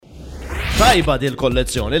tajba di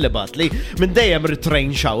l-kollezzjoni li batli minn dejjem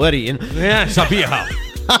retrain showerin. Sabiħa.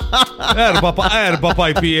 Erba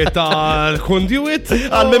pajpijiet tal-conduit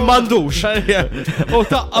Għal minn mandux. U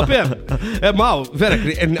taqqabem. Maw, vera,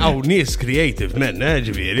 għaw nis creative men,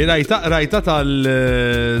 ġviri. Rajta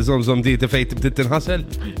tal-zomzom di fejt bdiet tinħasel?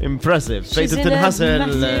 Impressive. Fejt tinħasel.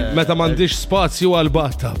 Meta mandiġ spazju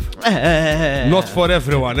għal-battab. Not for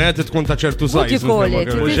everyone, tkun ta' ċertu What you size. call it?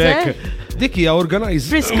 Dik hija organizer.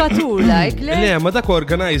 Friskatur, like, Le, ma dak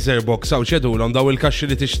organizer box għaw ċedulhom daw il-kaxxi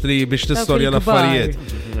li tixtri biex tistorja l-affarijiet.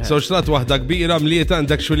 So xtrat waħda kbira mlieta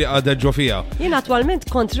għandek xu li għadha ġo fiha. Jien attwalment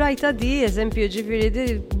kont rajta di eżempju ġifieri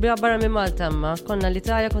di barra minn Malta ma konna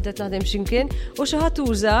l-Italja kont qed naħdem x'imkien u xi ħadd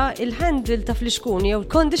uża il-handle ta' fliexkun jew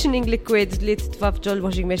conditioning liquid li titfa' f'ġol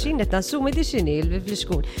washing machine qed nassumi di x'inhi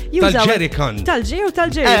l-fliexkun. Tal-ġerikan.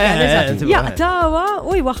 Tal-ġerikan. Jaqtawa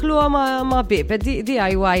u jwaħluha ma' bib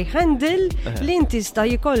DIY handle li inti sta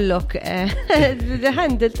jkollok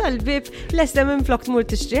handle tal-bib lesta minn flok tmur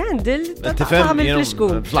tixtri handle tagħmel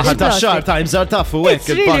fliexkun. Fl-aħħar tax-xahar times are tough u hekk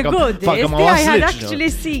il-paga ma waslitx. Actually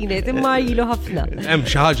seen it imma ilu ħafna. Hemm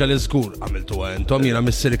xi ħaġa li żgur għamiltu intom jiena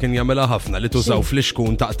missiri kien jagħmilha ħafna li tużaw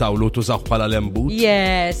fliexkun taqtawlu tużaw bħala lembut.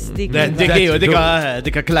 Yes,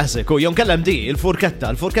 dika klassiku. Jom kellem di il-furketta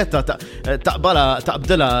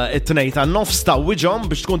taqbdilha it-tnejn tan-nofs ta' wiġhom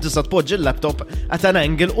biex tkun tista' tpoġġi l-laptop at an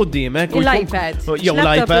angle qudiemek. l-iPad. Jew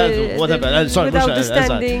l-iPad, whatever.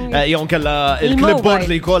 Jew kella il-clipboard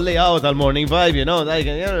li jkolli għaw tal-morning vibe,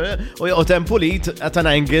 u tempulit at an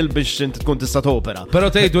angle biex inti tkun tista' topera.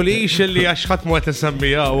 Però tgħidu li xilli għax ħadd ma qed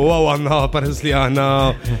isemmija u għandna peress li aħna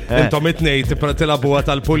intom it-tnejn tilabuha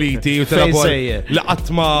tal-puliti u tilabuha li qatt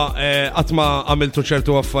ma għamiltu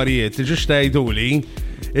ċertu affarijiet. Ġiex tgħiduli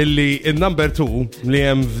illi il-number 2 li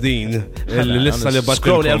hemm f'din il-lista li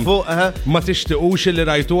battilkom ma tixtiqux illi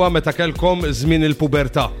rajtuha meta kellkom żmien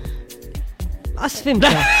il-pubertà. Asfimta.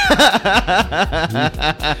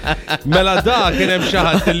 Mela da kien hemm xi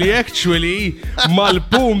ħadd li actually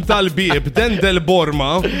mal-pum tal-bieb dendel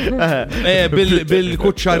borma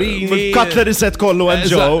bil-kuċċarini. Cutlery set kollu hemm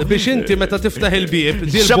ġew. Biex inti meta tiftaħ il-bieb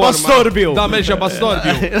xeba storbju. Tagħmel xeba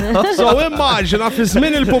storbju. So immaġina fi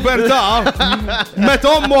żmien il-pubertà meta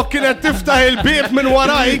ommok kienet tiftaħ il-bieb minn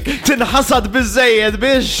warajk tinħasad biżejjed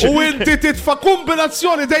biex. U inti titfa'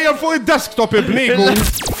 kombinazzjoni dejjem fuq id-desktop ibniku.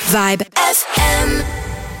 Vibe FM.